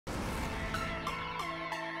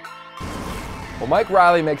Well, Mike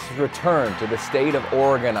Riley makes his return to the state of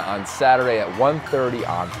Oregon on Saturday at 1:30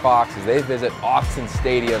 on Fox as they visit Autzen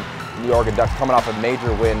Stadium. And the Oregon Ducks coming off a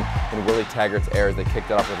major win in Willie Taggart's era. They kicked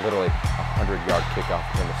it off with literally a 100-yard kickoff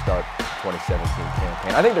from the start of the 2017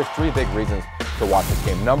 campaign. I think there's three big reasons to watch this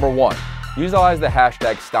game. Number one, utilize the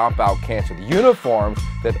hashtag StompOutCancer. The uniforms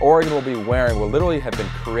that Oregon will be wearing will literally have been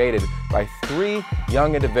created by three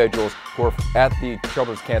young individuals who are at the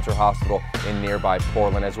Children's Cancer Hospital in nearby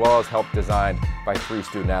Portland, as well as help designed by three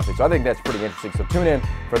student athletes. So I think that's pretty interesting, so tune in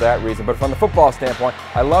for that reason. But from the football standpoint,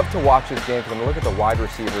 I love to watch this game because I'm going to look at the wide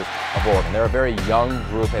receivers of Oregon. They're a very young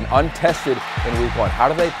group and untested in week one. How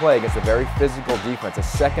do they play against a very physical defense, a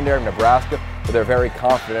secondary of Nebraska, but they're very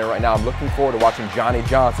confident in right now. I'm looking forward to watching Johnny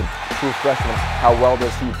Johnson, true freshman. How well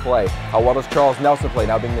does he play? How well does Charles Nelson play,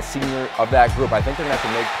 now being the senior of that group? I think they're going to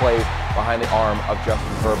have to make plays behind the arm of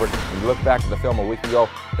Justin Herbert. When you look back at the film a week ago,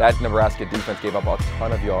 that Nebraska defense gave up a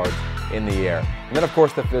ton of yards in the air. And then, of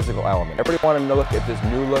course, the physical element. Everybody wanted to look at this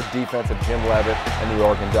new-look defense of Jim Leavitt and the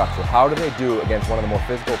Oregon Ducks. So how do they do against one of the more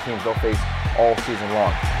physical teams they'll face all season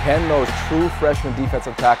long? Can those true freshman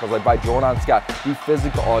defensive tackles, led by Jordan Scott, be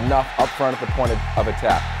physical enough up front at the point of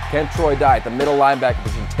attack? Can Troy Dye at the middle linebacker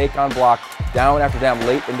position take on block down after down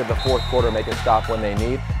late into the fourth quarter, make a stop when they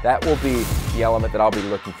need? That will be the element that I'll be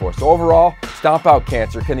looking for. So overall, stomp out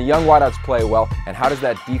cancer. Can the young wideouts play well? And how does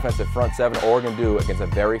that defensive front seven Oregon do against a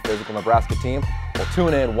very physical Nebraska team? Well,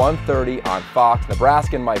 tune in 1:30 on Fox.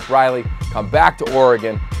 Nebraska and Mike Riley come back to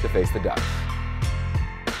Oregon to face the Ducks.